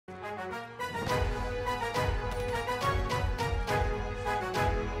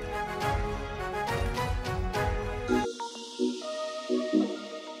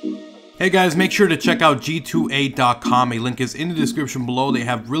Hey guys, make sure to check out G2A.com. A link is in the description below. They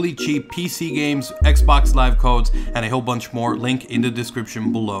have really cheap PC games, Xbox Live codes, and a whole bunch more. Link in the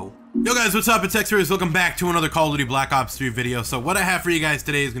description below. Yo guys, what's up? It's OGXRAYZ. Welcome back to another Call of Duty Black Ops 3 video. So what I have for you guys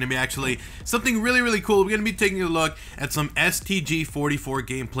today is going to be actually something really cool. We're going to be taking a look at some STG-44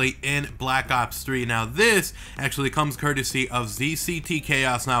 gameplay in Black Ops 3. Now this actually comes courtesy of ZCT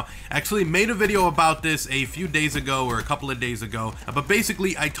Chaos. Now, I actually made a video about this a few days ago or a couple of days ago. But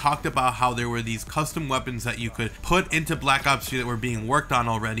basically, I talked about how there were these custom weapons that you could put into Black Ops 3 that were being worked on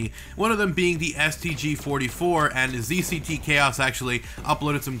already. One of them being the STG-44, and ZCT Chaos actually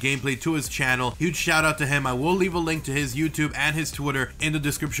uploaded some gameplay to his channel. Huge shout out to him. I will leave a link to his YouTube and his Twitter in the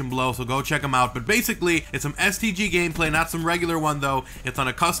description below, so go check him out. But basically, it's some STG gameplay, not some regular one though. It's on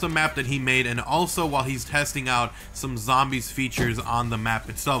a custom map that he made, and also while he's testing out some zombies features on the map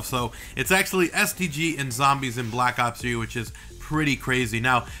itself. So it's actually STG and zombies in Black Ops 3, which is pretty crazy.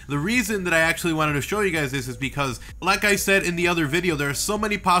 Now, the reason that I actually wanted to show you guys this is because, like I said in the other video, there are so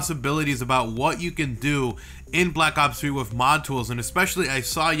many possibilities about what you can do in Black Ops 3 with mod tools, and especially I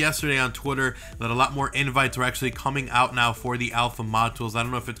saw yesterday on Twitter that a lot more invites are actually coming out now for the alpha mod tools. I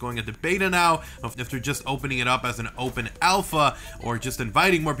don't know if it's going into beta now, if they're just opening it up as an open alpha or just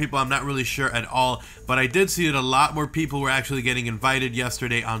inviting more people. I'm not really sure at all, but I did see that a lot more people were actually getting invited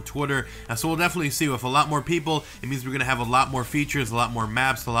yesterday on Twitter, and so we'll definitely see. With a lot more people, it means we're gonna have a lot more features, a lot more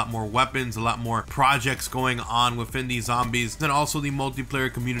maps, a lot more weapons, a lot more projects going on within these zombies, and also the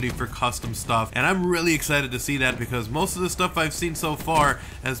multiplayer community for custom stuff. And I'm really excited to see that, because most of the stuff I've seen so far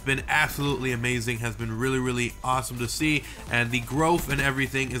has been absolutely amazing, has been really awesome to see, and the growth and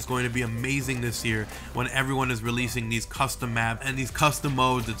everything is going to be amazing this year when everyone is releasing these custom maps and these custom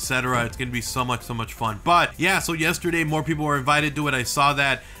modes, etc. It's going to be so much fun. But yeah, so yesterday more people were invited to it. I saw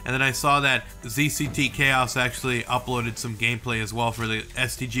that, and then I saw that ZCT Chaos actually uploaded some gameplay as well for the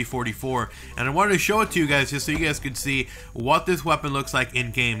STG-44, and I wanted to show it to you guys just so you guys could see what this weapon looks like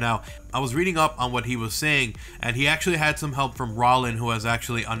in game. Now, I was reading up on what he was saying, and he actually had some help from Rollin, who is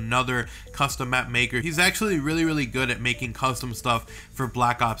actually another custom map maker. He's actually really good at making custom stuff for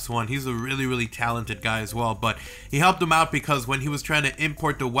Black Ops 1. He's a really talented guy as well, but he helped him out because when he was trying to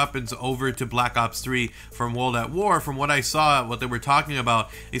import the weapons over to Black Ops 3 from World at War, from what I saw, what they were talking about,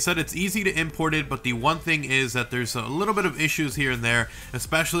 he said it's easy to import it, but the one thing is that there's a little bit of issues here and there,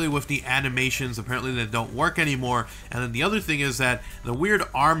 especially with the animations. Apparently they don't work anymore. And then the other thing is that the weird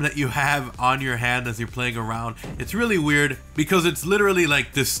arm that you have on your hand as you're playing around, it's really weird because it's literally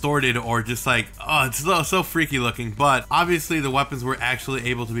like distorted, or just like, oh, it's so freaky looking. But obviously the weapons were actually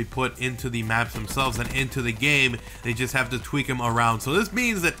able to be put into the maps themselves and into the game. They just have to tweak them around. So this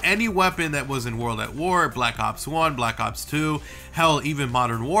means that any weapon that was in World at War, Black Ops 1, Black Ops 2, hell, even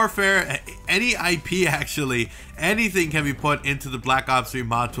Modern Warfare, any IP actually, anything can be put into the Black Ops 3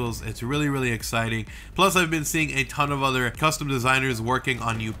 mod tools. It's really exciting. Plus, I've been seeing a ton of other custom designers working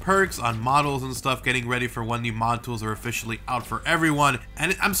on new perks, on models and stuff, getting ready for when the mod tools are officially out for everyone.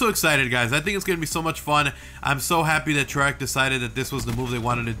 And I'm so excited, guys. I think it's going to be so much fun. I'm so happy that Treyarch decided that this was the move they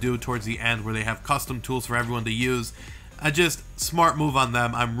wanted to do towards the end, where they have custom tools for everyone to use. Just smart move on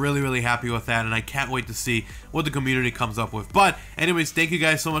them. I'm really happy with that, and I can't wait to see what the community comes up with. But anyways, thank you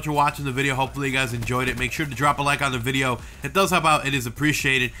guys so much for watching the video. Hopefully you guys enjoyed it. Make sure to drop a like on the video. It does help out. It is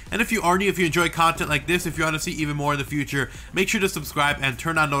appreciated. And if you are new, if you enjoy content like this, if you want to see even more in the future, make sure to subscribe and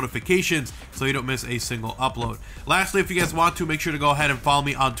turn on notifications so you don't miss a single upload. Lastly, if you guys want to, make sure to go ahead and follow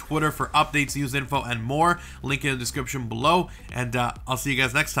me on Twitter for updates, news, info, and more. Link in the description below. And I'll see you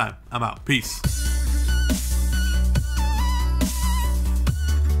guys next time. I'm out. Peace.